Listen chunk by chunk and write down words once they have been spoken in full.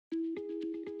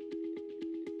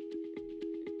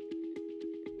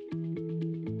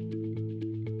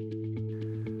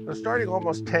So starting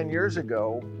almost 10 years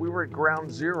ago, we were at ground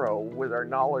zero with our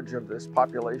knowledge of this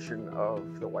population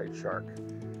of the white shark.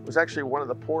 It was actually one of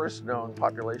the poorest known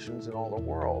populations in all the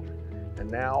world. And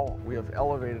now we have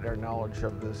elevated our knowledge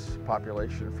of this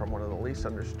population from one of the least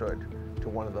understood to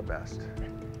one of the best.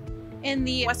 In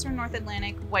the Western North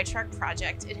Atlantic White Shark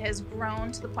Project, it has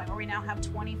grown to the point where we now have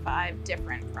 25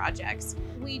 different projects.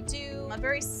 We do a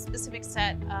very specific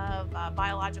set of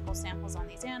biological samples on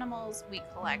these animals. We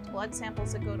collect blood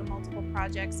samples that go to multiple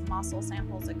projects, muscle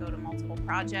samples that go to multiple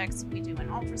projects. We do an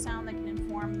ultrasound that can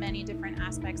inform many different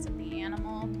aspects of the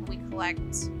animal. We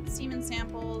collect semen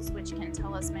samples, which can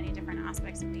tell us many different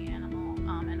aspects of the animal.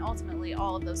 And ultimately,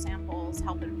 all of those samples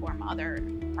help inform other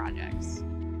projects.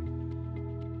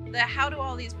 How do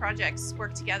all these projects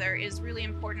work together is really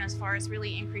important as far as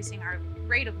really increasing our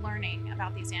rate of learning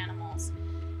about these animals.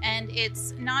 And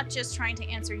it's not just trying to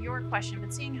answer your question,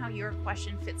 but seeing how your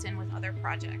question fits in with other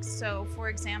projects. So for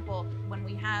example, when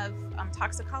we have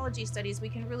toxicology studies, we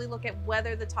can really look at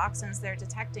whether the toxins they're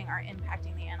detecting are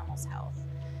impacting the animal's health.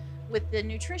 With the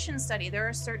nutrition study, there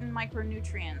are certain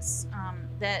micronutrients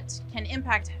that can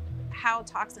impact how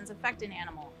toxins affect an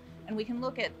animal. And we can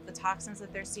look at the toxins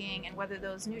that they're seeing and whether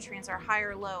those nutrients are high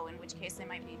or low, in which case they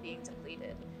might be being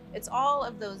depleted. It's all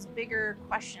of those bigger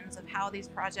questions of how these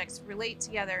projects relate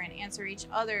together and answer each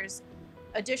other's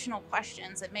additional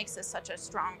questions that makes this such a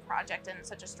strong project and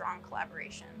such a strong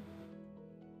collaboration.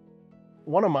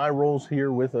 One of my roles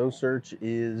here with OCEARCH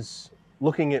is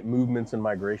looking at movements and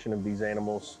migration of these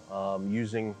animals,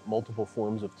 using multiple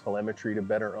forms of telemetry to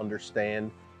better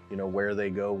understand where they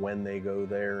go, when they go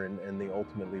there, and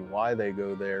ultimately why they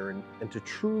go there. And to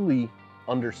truly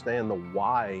understand the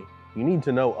why, you need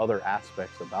to know other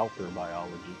aspects about their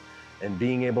biology, and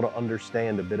being able to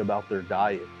understand a bit about their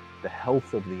diet, the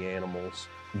health of the animals,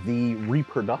 the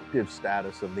reproductive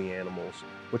status of the animals,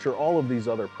 which are all of these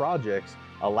other projects,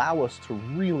 allow us to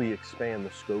really expand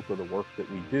the scope of the work that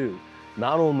we do,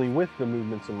 not only with the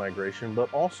movements and migration,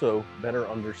 but also better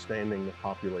understanding the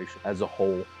population as a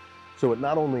whole. So it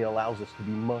not only allows us to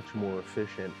be much more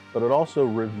efficient, but it also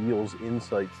reveals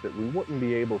insights that we wouldn't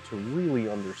be able to really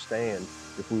understand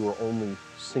if we were only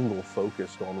single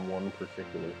focused on one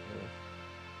particular thing.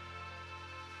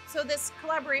 So this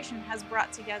collaboration has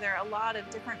brought together a lot of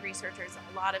different researchers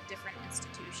and a lot of different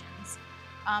institutions.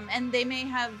 And they may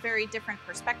have very different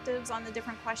perspectives on the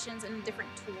different questions and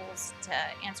different tools to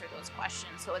answer those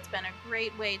questions. So it's been a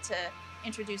great way to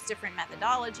introduce different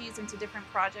methodologies into different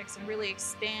projects and really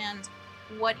expand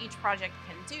what each project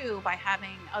can do by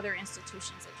having other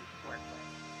institutions that you can work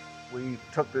with. We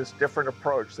took this different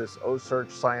approach, this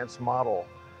OCEARCH science model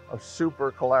of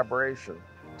super collaboration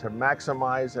to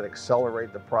maximize and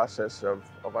accelerate the process of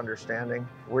understanding.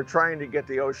 We're trying to get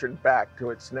the ocean back to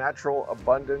its natural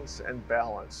abundance and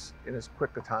balance in as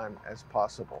quick a time as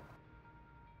possible.